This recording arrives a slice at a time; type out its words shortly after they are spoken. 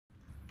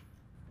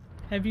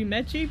Have you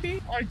met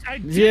GP? I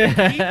did.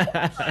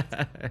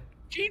 Yeah.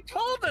 She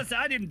told us.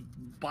 I didn't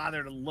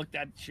bother to look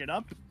that shit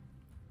up.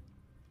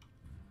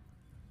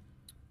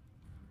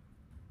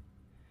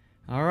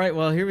 All right,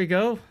 well, here we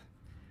go.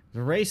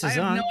 The race is on.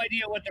 I have no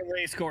idea what the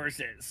race course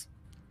is.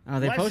 Oh,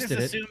 they posted it.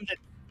 Let's just assume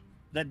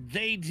that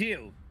they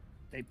do.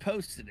 They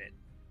posted it.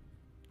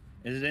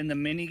 Is it in the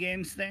mini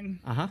games thing?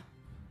 Uh-huh.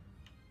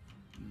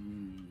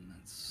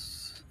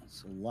 That's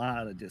a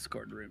lot of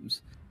Discord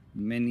rooms.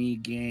 Mini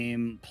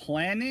game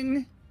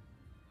planning.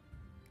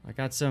 I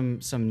got some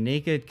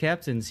naked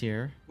captains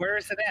here. Where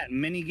is it at?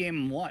 Mini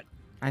game what?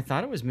 I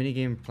thought it was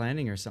minigame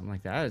planning or something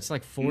like that. It's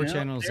like 4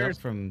 channels up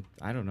from,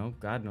 I don't know,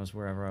 God knows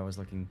wherever I was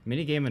looking.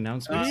 Minigame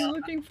announcements. What are you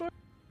looking for?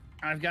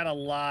 I've got a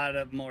lot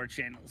of more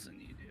channels than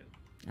you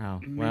do.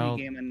 Oh, well.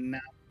 Minigame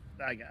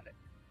announcements. I got it.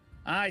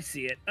 I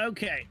see it.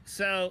 Okay,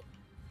 so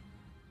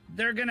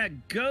they're going to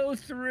go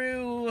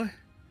through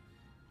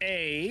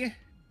A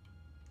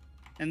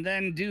and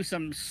then do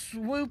some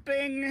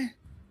swooping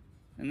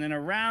and then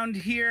around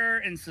here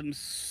and some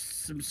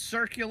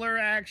circular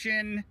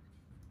action.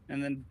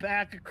 And then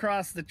back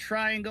across the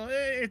triangle.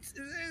 It's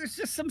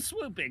just some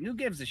swooping. Who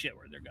gives a shit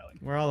where they're going?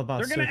 We're all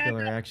about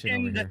circular action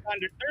over here.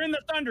 They're in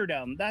the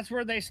Thunderdome. That's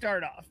where they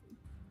start off.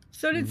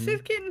 So did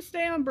Sith Kitten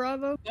stay on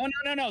Bravo? Oh,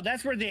 no.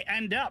 That's where they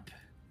end up.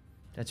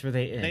 That's where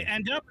they end. They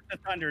end up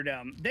at the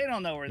Thunderdome. They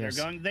don't know where they're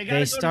going. They gotta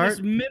go to this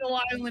middle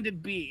island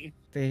at B.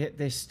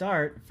 They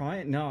start,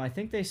 fine. No, I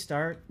think they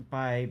start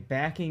by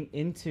backing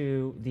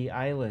into the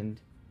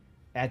island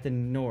at the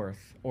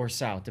north or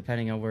south,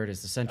 depending on where it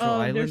is. The central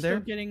island they're there.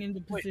 Still getting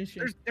into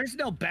position. There's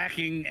no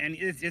backing, and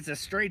it's a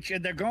straight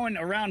shot. They're going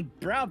around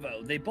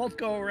Bravo. They both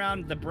go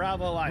around the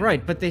Bravo island.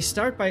 Right, but they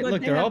start by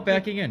look. They're all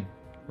backing in.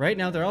 Right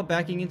now, they're all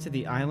backing into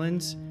the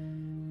islands,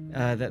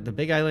 the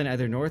big island,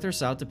 either north or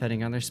south,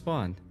 depending on their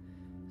spawn.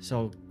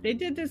 So they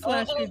did this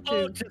last year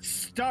too. To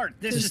start.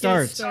 This is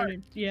to start.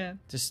 Yeah.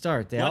 To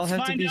start, they all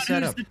have to be set up. Let's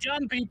find out who's the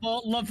dumb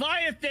people.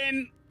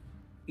 Leviathan.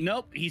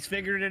 Nope, he's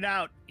figured it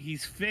out.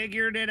 He's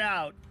figured it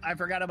out. I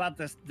forgot about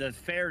the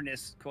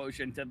fairness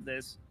quotient of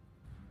this.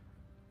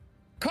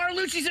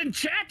 Carlucci's in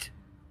chat?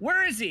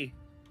 Where is he?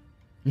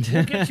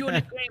 We'll get you in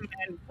a game,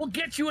 man. We'll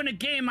get you in a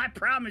game, I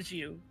promise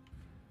you.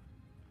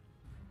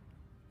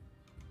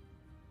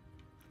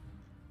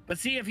 But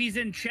see, if he's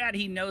in chat,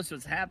 he knows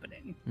what's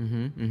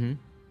happening.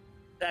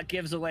 That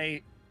gives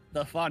away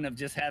the fun of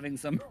just having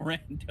some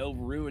rando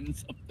ruin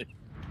something.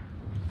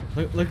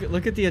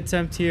 Look at the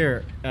attempt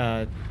here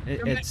at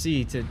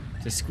C to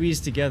squeeze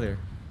together,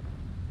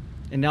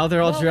 and now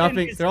they're all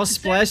dropping. They're all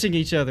splashing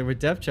each other with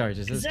depth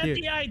charges. That's cute.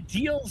 Is that the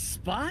ideal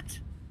spot?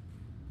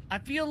 I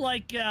feel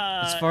like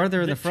it's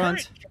farther in the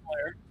front.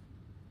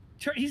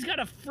 He's got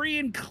a free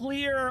and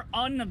clear,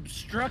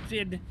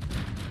 unobstructed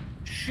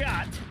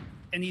shot,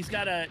 and he's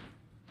got to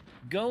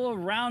go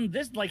around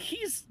this. Like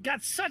he's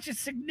got such a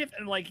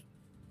significant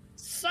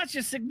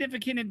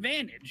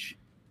advantage.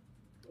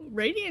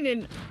 Radiant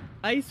and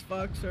Ice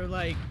Fox are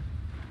like...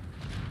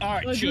 All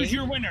right, choose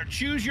your winner.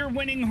 Choose your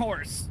winning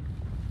horse.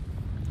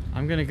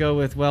 I'm going to go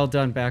with well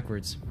done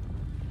backwards.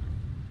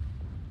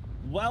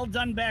 Well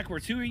done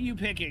backwards. Who are you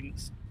picking,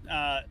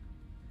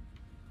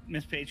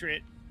 Miss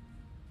Patriot?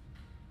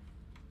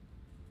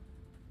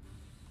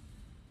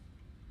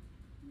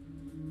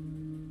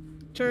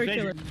 Turret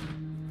Killer.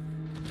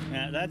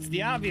 Yeah, that's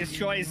the obvious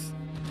choice.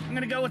 I'm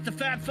going to go with the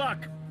fat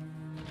fuck.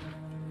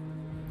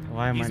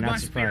 Why am I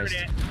not surprised?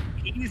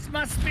 He's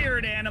my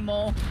spirit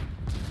animal.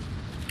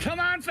 Come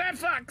on, fat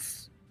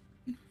fucks.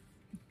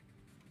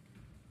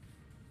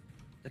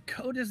 The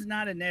code is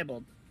not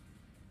enabled.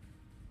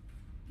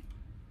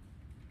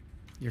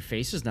 Your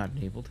face is not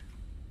enabled.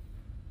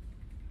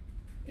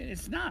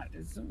 It's not.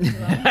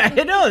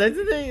 I know. That's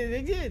the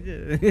thing.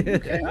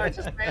 Okay, all right,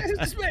 just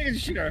making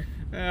sure.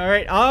 All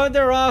right. Oh,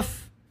 they're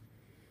off.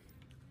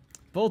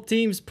 Both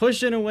teams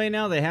pushing away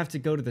now. They have to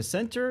go to the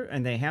center,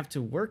 and they have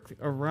to work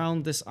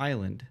around this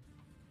island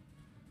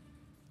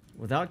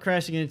without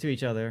crashing into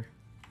each other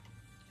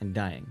and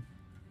dying.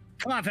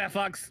 Come on, fat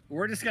fucks.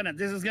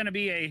 This is gonna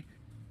be a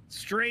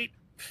straight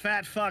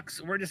fat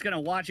fucks. We're just gonna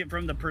watch it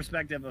from the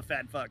perspective of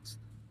fat fucks.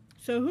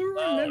 So who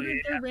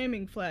remembered their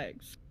ramming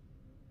flags?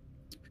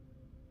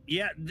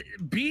 Yeah,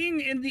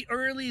 being in the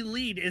early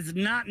lead is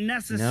not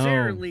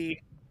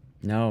necessarily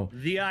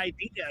the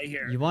idea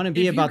here. You want to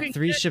be about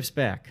 3 ships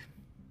back.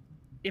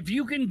 If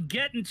you can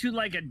get into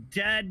like a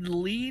dead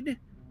lead,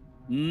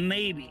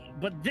 maybe.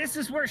 But this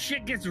is where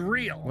shit gets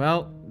real.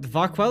 Well,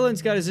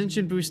 Vaquelin's got his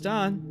engine boost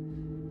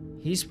on.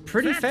 He's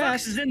pretty fast. Fat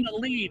Fucks is in the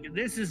lead.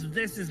 This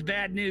is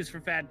bad news for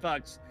Fat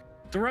Fucks.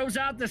 Throws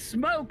out the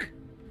smoke.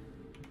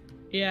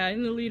 Yeah,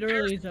 in the lead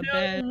early is a bad.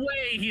 There's no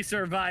way he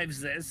survives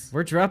this.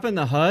 We're dropping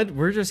the HUD.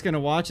 We're just going to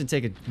watch and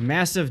take a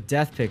massive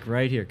death pick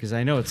right here because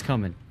I know it's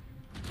coming.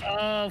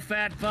 Oh,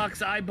 Fat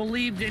Fucks, I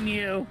believed in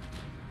you.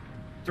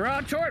 Throw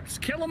out torps.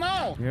 Kill them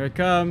all. Here it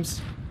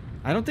comes.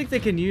 I don't think they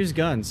can use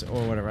guns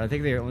or whatever. I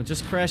think they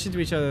just crash into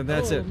each other.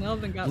 That's it.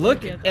 Melvin got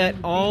Look at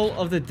all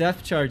of the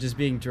death charges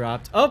being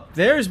dropped. Oh,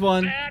 there's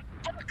one. Fat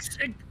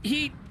Fucks,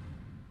 he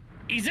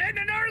He's in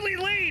an early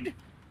lead.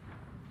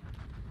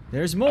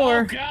 There's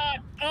more. Oh God!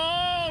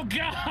 Oh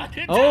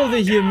God! Oh, the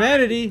God.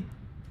 humanity.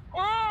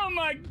 Oh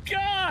my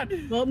God!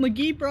 Well,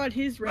 McGee brought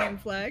his ram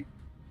flag.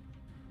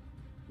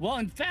 Well,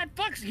 in Fat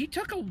Fox, he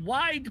took a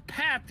wide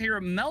path here.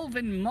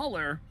 Melvin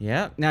Muller.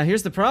 Yeah. Now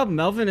here's the problem.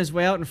 Melvin is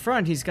way out in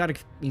front. He's got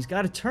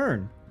to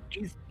turn.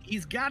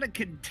 He's got to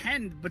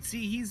contend, but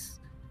see,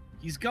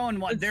 he's going.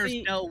 What? There's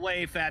see, no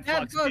way Fat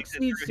Fat Fox Fox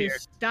needs to here.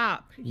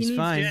 stop. He's he needs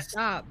fine. to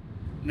stop.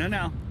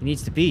 No. He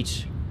needs to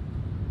beach.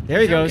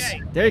 There he goes.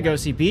 Okay. There he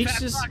goes. He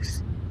beaches. Fat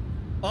Fox.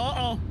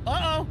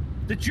 Uh-oh.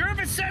 The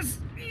Jervis says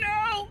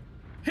no.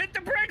 Hit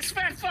the brakes,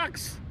 Fat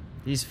Fox.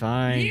 He's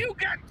fine.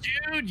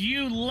 Dude,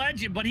 you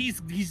legend, but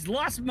he's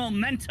lost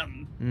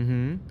momentum.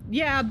 Mm-hmm.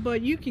 Yeah,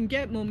 but you can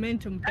get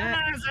momentum back.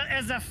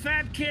 As a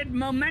fat kid,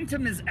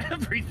 momentum is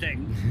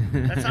everything.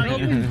 That's how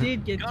Melvin you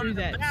did get go through to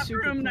the that super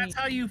bathroom. clean. That's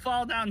how you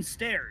fall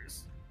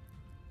downstairs.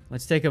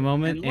 Let's take a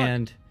moment And look.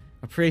 and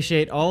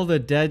appreciate all the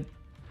dead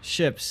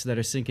ships that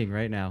are sinking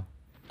right now.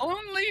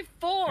 Only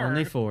 4.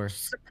 Only 4.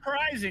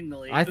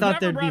 Surprisingly. I thought Whoever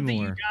there'd be brought the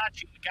more. You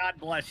got you. God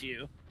bless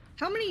you.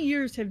 How many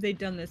years have they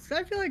done this? 'Cause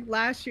I feel like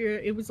last year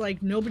it was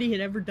like nobody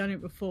had ever done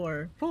it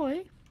before.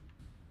 Boy.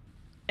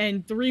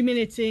 And 3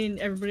 minutes in,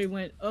 everybody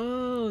went,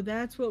 "Oh,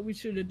 that's what we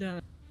should have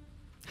done."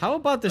 How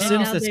about the And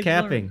Sims now that's they've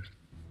capping? learned.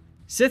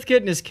 Sith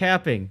Kitten is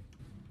capping.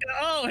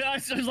 Oh, I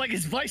was like,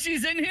 is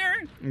Vicey's in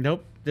here?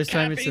 Nope. This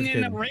time it's Sith Capping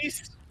in a Kitten.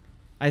 race?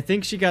 I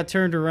think she got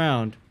turned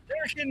around.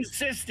 They're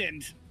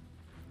consistent.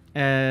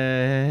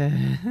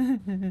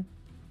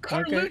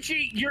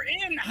 Carlucci, you're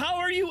in. How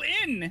are you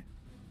in?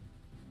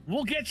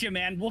 We'll get you,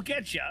 man. We'll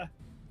get you.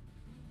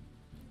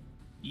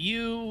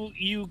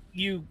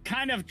 You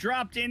kind of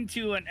dropped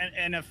into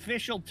an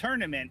official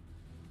tournament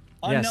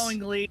Yes.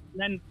 unknowingly,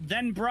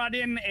 then brought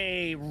in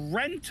a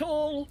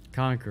rental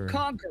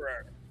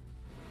conqueror.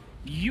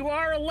 You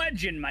are a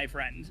legend, my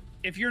friend.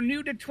 If you're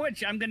new to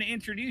Twitch, I'm going to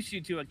introduce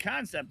you to a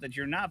concept that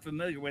you're not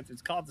familiar with.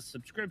 It's called the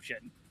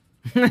subscription.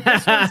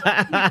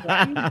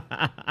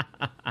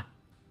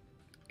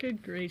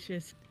 Good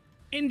gracious.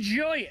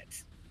 Enjoy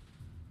it.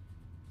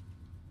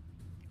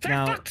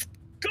 Now- Fuck,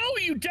 go,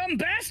 you dumb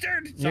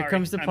bastard! Here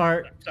comes the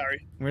part I'm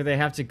sorry. where they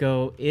have to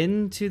go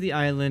into the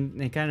island.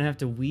 They kind of have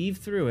to weave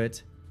through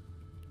it.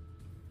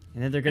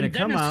 And then they're going to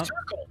come out.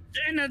 Circle.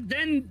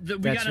 Then we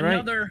That's got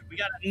right. we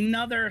got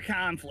another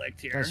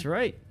conflict here. That's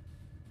right.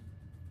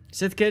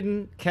 Sith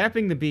Kitten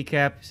capping the B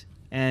caps.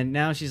 And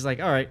now she's like,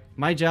 all right,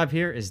 my job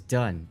here is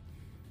done.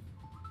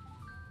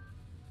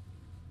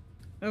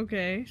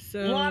 Okay, so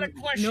A lot of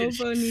questions.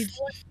 Nova She's needs.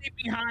 slightly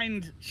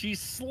behind. She's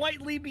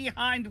slightly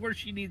behind where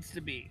she needs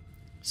to be.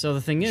 So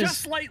the thing Just is,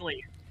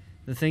 slightly.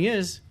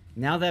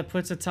 now that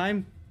puts a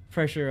time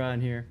pressure on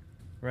here,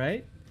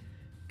 right?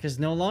 Because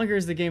no longer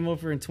is the game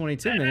over in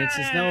 22 minutes.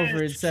 It's now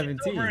over in 17.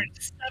 It's over in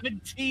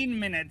 17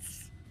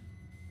 minutes.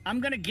 I'm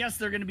going to guess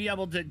they're going to be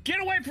able to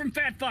get away from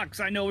Fat Fox.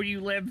 I know where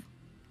you live.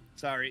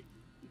 Sorry.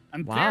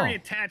 I'm Wow. very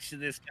attached to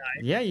this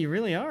guy. Yeah, you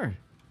really are.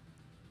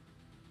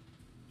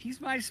 He's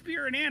my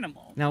spirit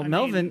animal. Now, I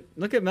Melvin, mean,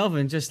 look at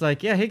Melvin, just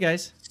like, yeah, hey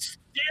guys. still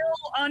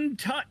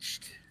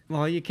untouched.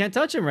 Well, you can't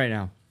touch him right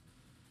now.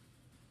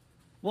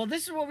 Well,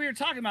 this is what we were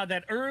talking about,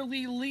 that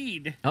early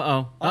lead.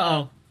 Uh-oh.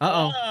 Uh-oh.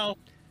 Uh-oh.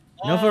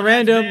 Oh, Nova that's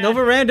random. bad.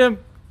 Nova random.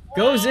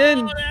 Goes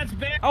in. That's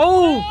bad.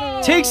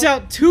 Oh, takes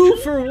out 2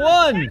 for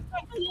 1.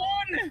 That's a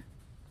 1.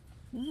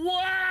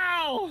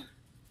 Wow.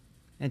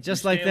 And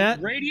just like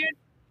that, Radiant,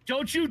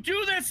 don't you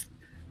do this.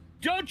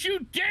 Don't you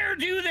dare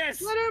do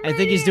this. I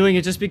think he's doing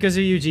it just because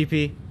of you,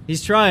 GP.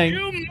 He's trying.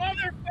 You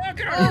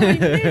motherfucker. Oh, he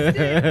missed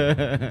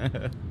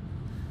it.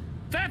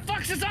 Fat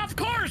Fox is off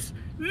course.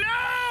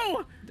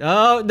 No.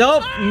 Oh,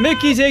 nope.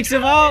 Mickey takes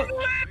him out. He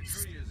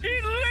lives.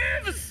 He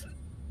lives.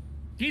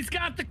 He's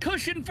got the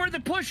cushion for the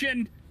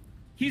pushing.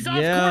 He's off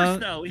Yeah. course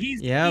though.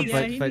 He's Yeah, Yeah,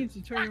 but- he needs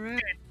to turn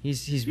around.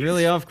 He's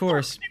really off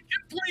course.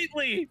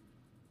 completely.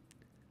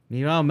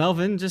 Meanwhile,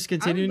 Melvin just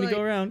continuing to go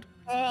like- around.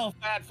 Oh,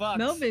 Fat Fox.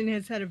 Melvin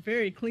has had a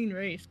very clean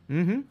race.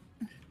 Mm-hmm.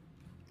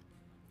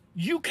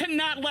 You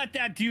cannot let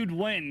that dude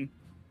win.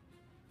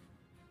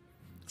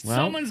 Well-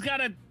 Someone's got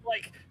to,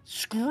 like,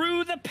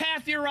 screw the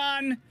path you're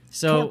on,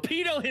 So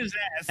torpedo his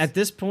ass. at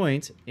this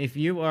point, if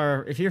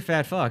you're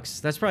Fat Fox,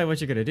 that's probably what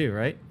you're gonna do,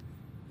 right?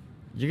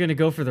 You're gonna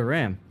go for the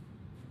ram.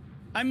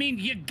 I mean,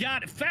 you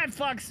got Fat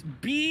Fox,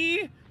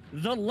 be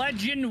the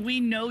legend we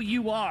know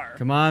you are.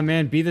 Come on,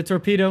 man, be the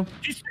torpedo.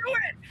 He's doing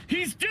it.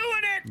 He's doing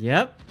it.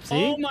 Yep. See?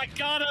 Oh my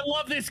God, I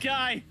love this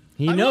guy.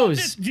 He I love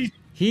knows. this.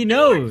 He You win,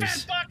 knows.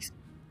 Fat Fox.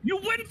 You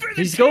win for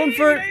the He's team, going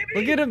for it. baby.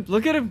 Look at him.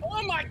 Look at him.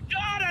 Oh my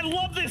God, I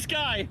love this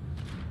guy.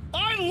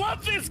 I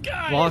love this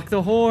guy. Block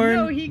the horn.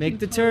 No, he make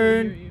the can totally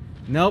hear turn. you.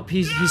 Nope.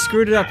 He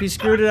screwed it up. He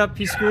screwed it up.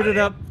 He screwed it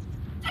up.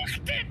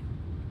 Fucked it.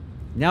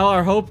 Now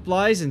our hope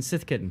lies in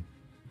Sith Kitten.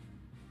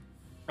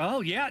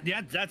 Oh yeah,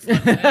 that's it's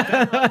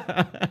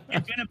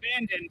been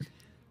abandoned.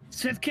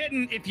 Sith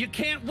Kitten, if you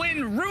can't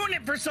win, ruin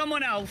it for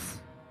someone else.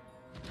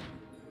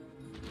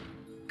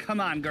 Come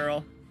on,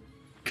 girl.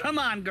 Come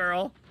on,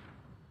 girl.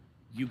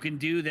 You can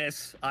do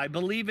this. I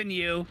believe in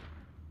you.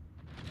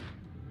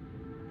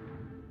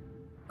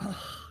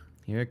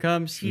 Here it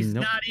comes. He's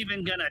Nope. not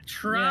even gonna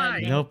try.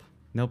 Yeah, Nope.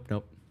 Nope.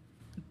 Nope.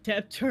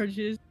 Depth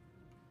charges.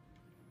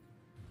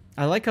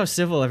 I like how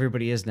civil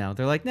everybody is now.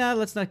 They're like, nah,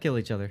 let's not kill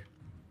each other.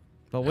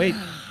 But wait.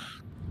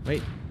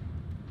 Wait.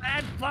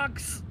 Fat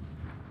fucks.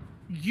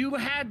 You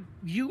had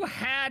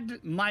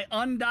my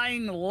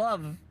undying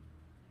love.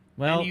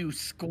 Well, and you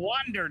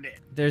squandered it.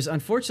 there's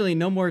unfortunately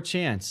no more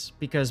chance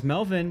because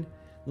Melvin,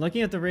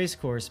 looking at the race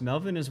course,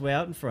 Melvin is way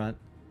out in front,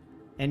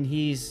 and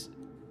he's,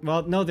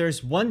 well, no,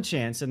 there's one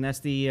chance, and that's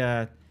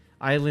the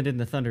island in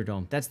the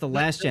Thunderdome. That's the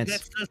last chance.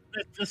 That's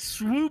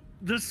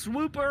the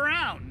swoop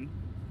around.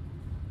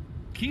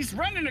 He's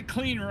running a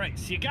clean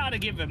race. You got to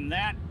give him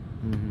that.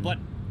 Mhm. But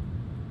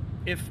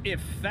if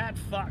Fat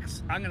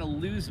Fucks, I'm gonna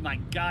lose my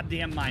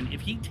goddamn mind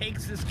if he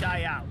takes this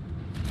guy out.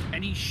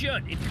 And he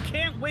should. If you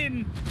can't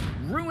win,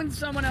 ruin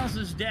someone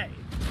else's day.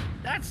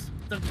 That's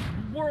the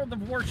World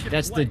of Warships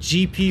That's way. the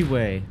GP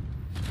way.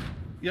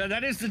 Yeah,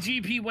 that is the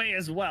GP way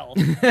as well.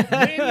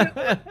 Win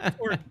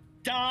or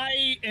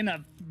die in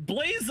a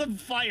blaze of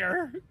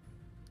fire.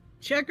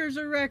 Checkers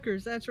or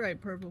wreckers. That's right,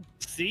 Purple.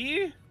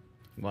 See?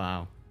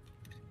 Wow.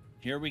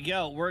 Here we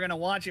go. We're gonna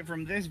watch it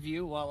from this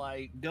view while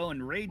I go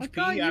and rage I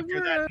pee thought you after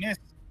were, that miss.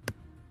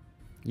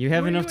 You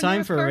have Were enough you a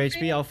time for a NASCAR rage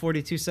fan? beat, all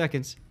 42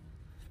 seconds.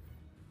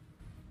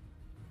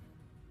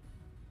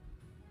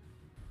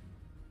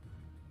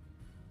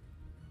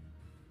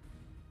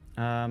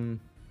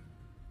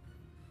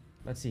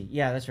 Let's see.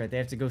 Yeah, that's right. They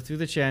have to go through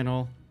the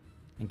channel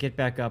and get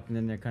back up, and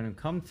then they're going to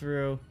come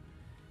through,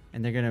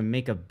 and they're going to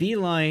make a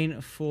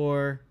beeline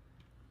for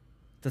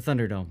the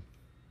Thunderdome.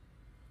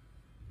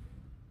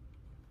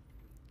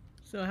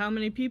 So how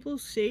many people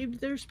saved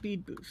their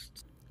speed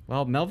boosts?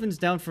 Well, Melvin's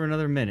down for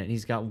another minute.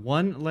 He's got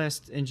one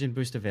last engine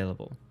boost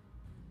available.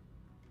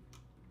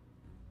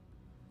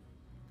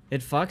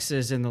 Ed Fox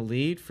is in the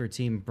lead for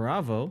Team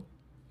Bravo.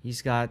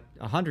 He's got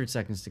 100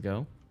 seconds to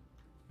go.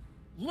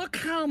 Look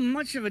how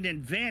much of an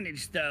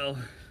advantage, though,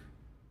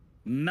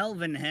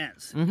 Melvin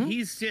has. Mhm.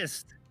 He's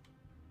just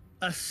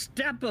a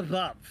step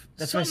above.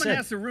 That's what I Someone said.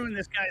 has to ruin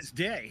this guy's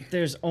day.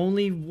 There's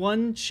only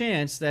one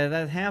chance that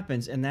that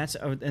happens, and that's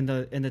in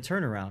the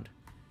turnaround.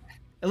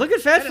 And look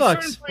at Fat At a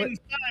Fox. certain point in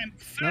time,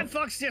 Fat Nope.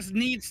 Fox just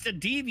needs to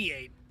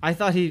deviate. I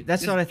thought he.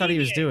 That's what I thought he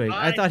was Deviate. doing.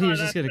 I thought he was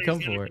just that's gonna what come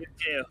he's for it.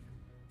 do.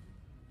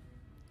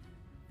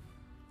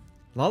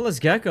 Lawless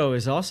Gecko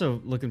is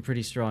also looking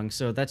pretty strong.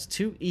 So that's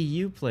 2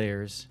 EU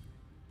players.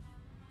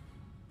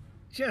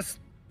 Just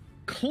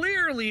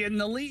clearly in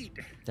the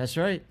lead. That's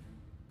right.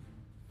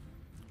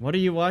 What are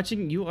you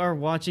watching? You are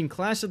watching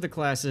Clash of the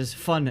Classes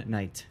Fun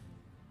Night.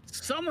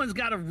 Someone's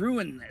got to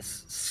ruin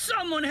this.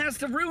 Someone has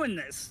to ruin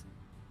this.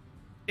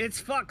 It's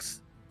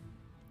Fucks.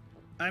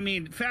 I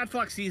mean, Fat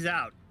Fucks, he's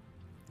out.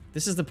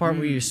 This is the part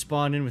where you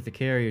spawn in with the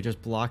carrier,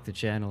 just block the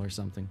channel or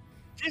something.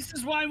 This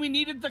is why we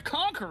needed the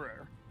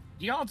Conqueror,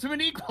 the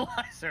ultimate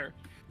equalizer.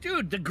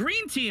 Dude, the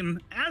green team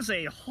as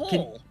a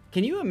whole.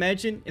 Can you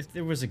imagine if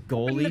there was a Win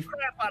goalie? the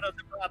crap out of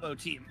the Bravo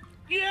team.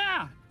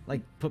 Yeah.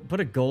 Like, put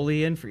a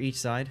goalie in for each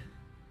side?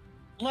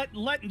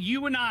 Let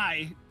you and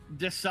I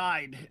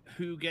decide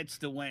who gets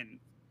to win.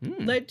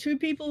 Let two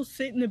people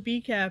sit in the B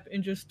cap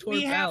and just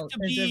torp out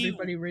as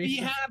everybody races.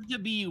 We have to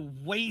be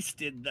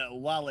wasted though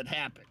while it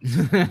happens.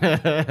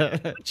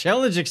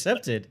 Challenge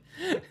accepted.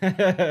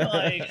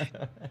 Like,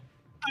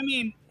 I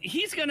mean,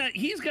 he's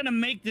gonna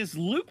make this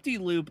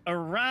loop-de-loop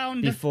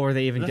around Before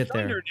they even the get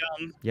there.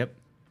 Thunderdome. Yep.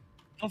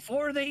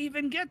 Before they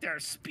even get there,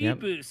 speed Yep.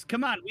 boost.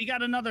 Come on, we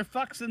got another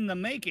Fucks in the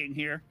making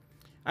here.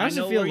 I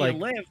also know feel where like you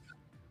live.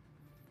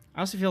 I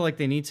also feel like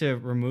they need to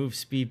remove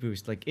speed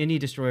boost. Like any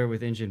destroyer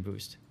with engine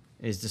boost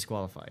is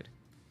disqualified.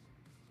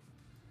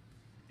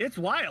 It's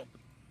wild.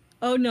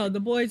 Oh no, the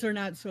boys are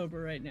not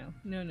sober right now.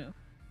 No, no.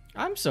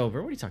 I'm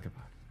sober. What are you talking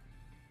about?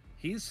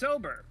 He's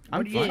sober. I'm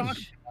What are you fine.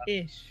 talking about?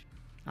 Ish.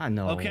 I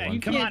know. Okay, I'm You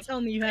come fine. can't on.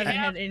 tell me you They haven't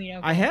have- had any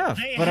alcohol. I have,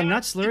 They but I'm have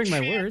not the slurring my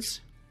chance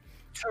words.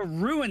 To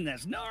ruin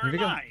this. No, Here we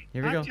go. am I?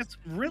 Here we I'm go. just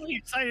really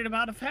excited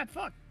about a fat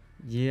fuck.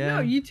 Yeah. No,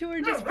 you two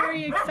are just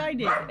very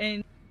excited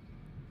and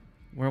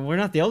we're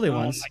not the only Oh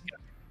ones. my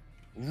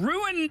God.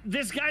 Ruin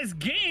this guy's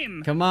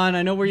game. Come on,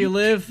 I know where you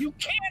live.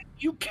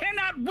 You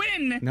cannot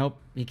win. Nope,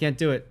 he can't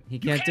do it. He You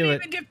can't do it.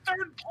 even get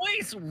third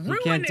place. He Ruin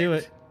can't do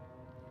it.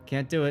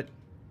 Can't do it.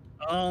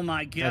 Oh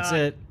my God. That's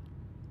it.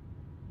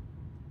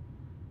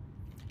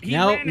 He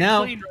Now, ran a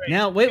now, clean race.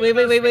 now,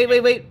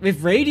 wait.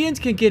 If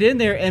Radiant can get in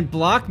there and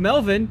block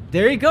Melvin,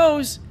 there he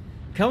goes.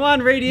 Come on,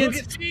 Look Radiant.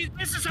 at, see,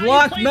 this is how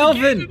Block you play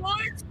Melvin. The game,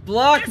 boys.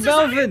 Block This is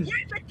how you Melvin.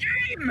 play the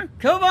game.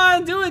 Come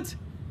on, do it.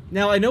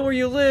 Now, I know where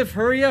you live.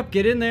 Hurry up.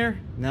 Get in there.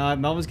 No,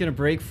 Melvin's going to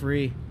break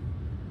free.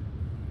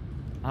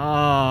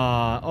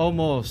 Ah,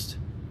 almost.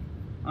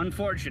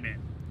 Unfortunate.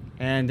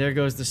 And there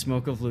goes the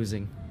smoke of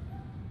losing.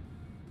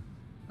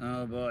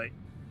 Oh boy,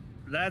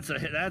 that's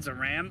a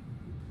ram.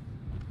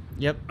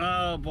 Yep.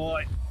 Oh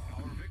boy.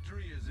 Our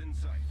victory is in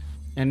sight.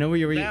 And know where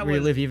you That where you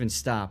was- live even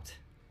stopped.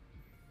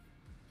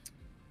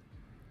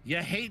 You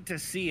hate to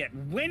see it.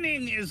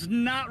 Winning is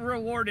not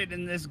rewarded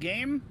in this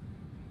game.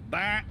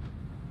 Bah.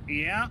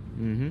 Yeah.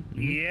 Mm-hmm.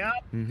 Yeah.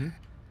 Mm-hmm.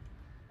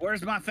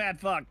 Where's my fat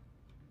fuck?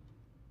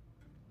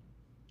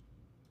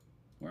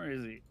 Where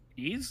is he?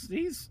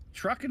 He's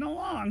trucking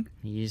along.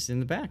 He's in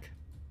the back.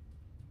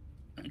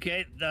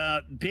 Okay,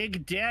 the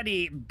Big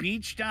Daddy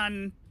beached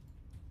on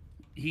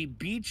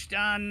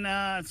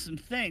some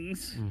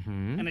things,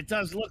 and it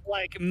does look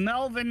like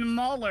Melvin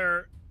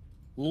Muller,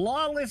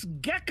 Lawless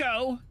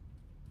Gecko,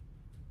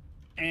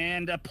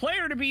 and a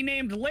player to be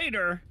named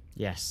later.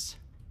 Yes.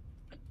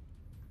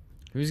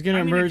 Who's gonna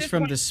emerge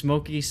from the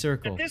smoky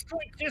circle? At this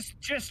point,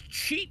 just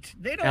cheat.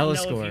 They don't Alice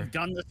know score. if you've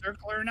done the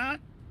circle or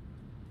not.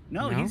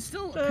 No, No? he's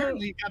still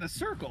apparently got a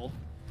circle.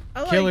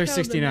 I like Killer how the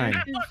 69.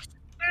 matches-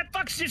 That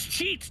fuck's just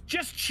cheat.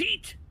 Just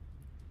cheat.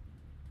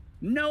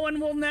 No one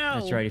will know.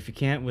 That's right. If you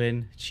can't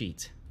win,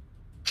 cheat.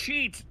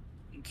 Cheat.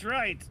 That's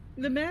right.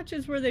 The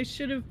matches where they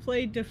should have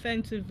played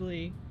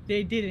defensively,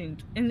 they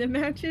didn't. And the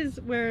matches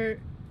where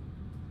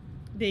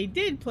they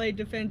did play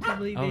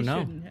defensively, Oh, they no.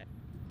 shouldn't have.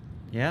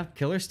 Yeah,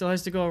 Killer still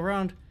has to go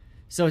around.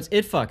 So it's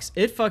It Fucks.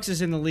 It Fucks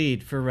is in the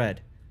lead for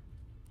Red.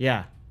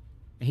 Yeah.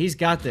 He's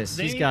got this.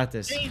 He's got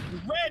this.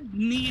 Red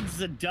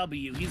needs a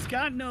W. He's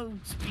got no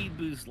speed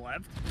boost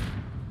left.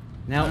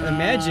 Now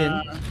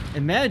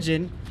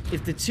imagine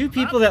if the two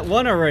people that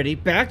won already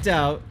backed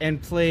out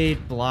and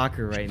played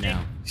blocker right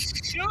now.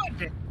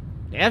 Should.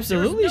 They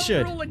absolutely There's no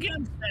should. rule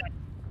against that.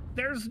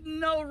 There's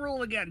no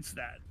rule against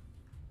that.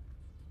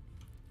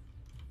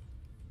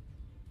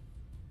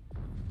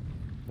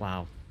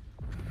 Wow.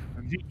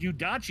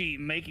 Yudachi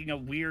making a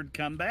weird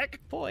comeback.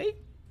 Boy.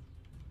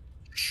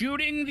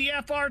 Shooting the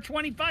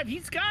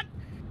FR-25.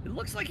 It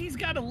looks like he's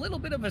got a little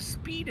bit of a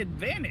speed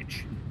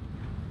advantage.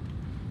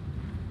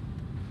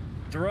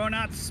 Throwing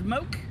out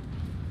smoke.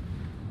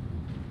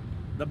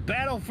 The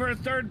battle for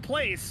third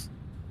place.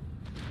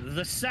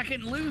 The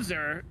second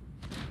loser.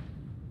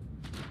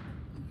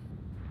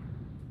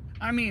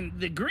 I mean,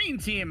 the green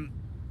team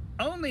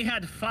only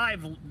had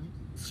 5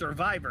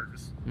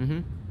 survivors.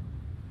 Mm-hmm.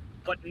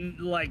 But,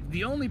 like,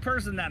 the only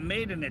person that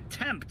made an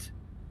attempt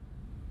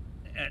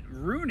at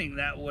ruining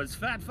that was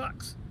Fat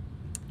Fucks.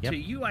 Yep. To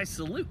you, I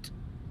salute.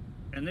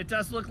 And it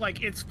does look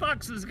like It's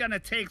Fucks is going to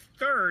take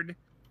third.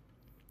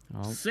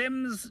 Oh.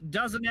 Sims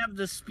doesn't have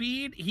the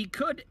speed. He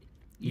could.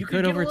 You could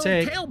could get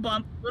overtake. A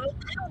little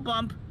tail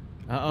bump.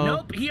 Uh-oh.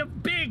 Nope. He a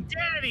Big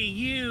Daddy,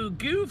 you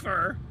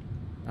goofer.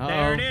 Uh-oh.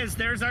 There it is.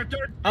 There's our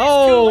third.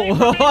 Oh!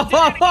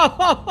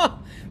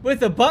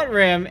 With a butt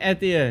ram at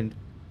the end.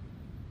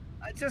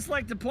 I'd just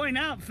like to point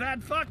out, Fat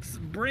Fucks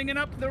bringing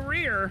up the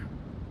rear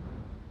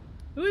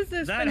Who is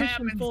this That finishing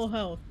happens. full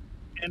health?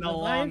 in a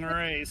long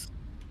race.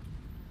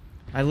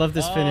 I love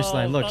this finish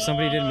line. Look,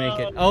 somebody didn't make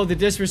it. Oh, the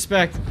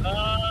disrespect.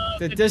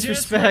 The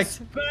disrespect.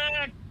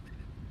 disrespect.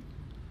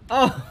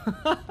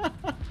 Oh.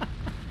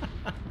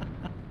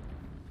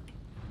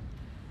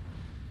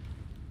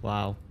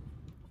 Wow.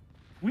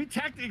 We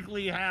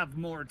technically have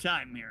more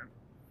time here.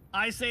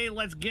 I say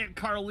let's get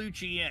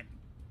Carlucci in.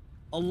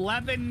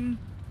 11.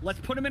 Let's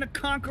put him in a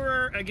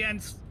Conqueror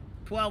against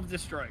 12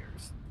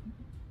 Destroyers.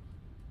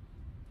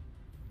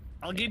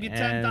 I'll give you And-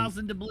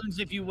 10,000 doubloons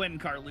if you win,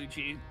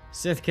 Carlucci.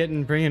 Sith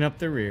Kitten bringing up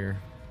the rear.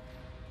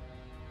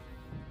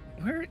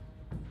 Where?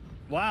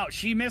 Wow,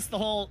 she missed the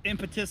whole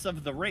impetus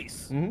of the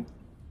race. Mm-hmm.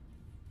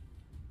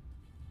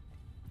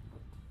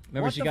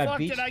 Remember What she the got fuck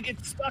beached? did I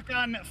get stuck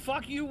on?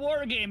 Fuck you,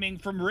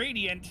 Wargaming from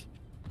Radiant.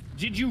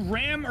 Did you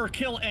ram or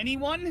kill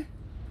anyone?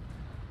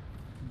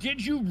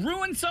 Did you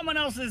ruin someone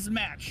else's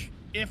match?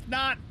 If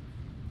not,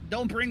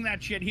 don't bring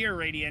that shit here,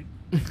 Radiant.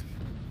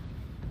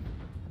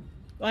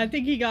 Well, I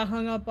think he got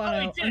hung up on Oh,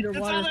 an he did. underwater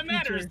That's all that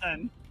matters feature.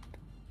 then.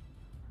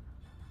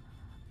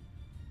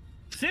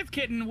 Sith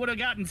Kitten would have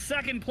gotten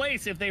second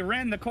place if they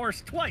ran the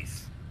course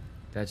twice.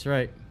 That's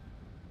right.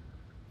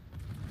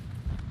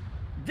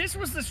 This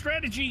was the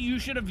strategy you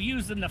should have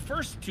used in the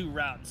first 2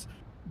 rounds.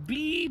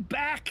 Be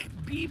back,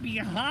 be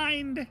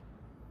behind.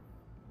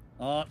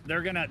 Oh,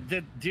 they're gonna,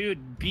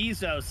 dude,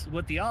 Bezos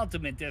with the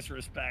ultimate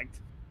disrespect.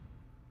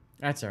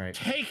 That's all right.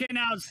 Taking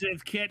out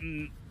Sith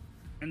Kitten.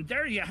 And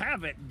there you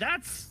have it.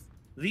 That's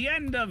the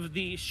end of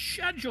the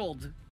scheduled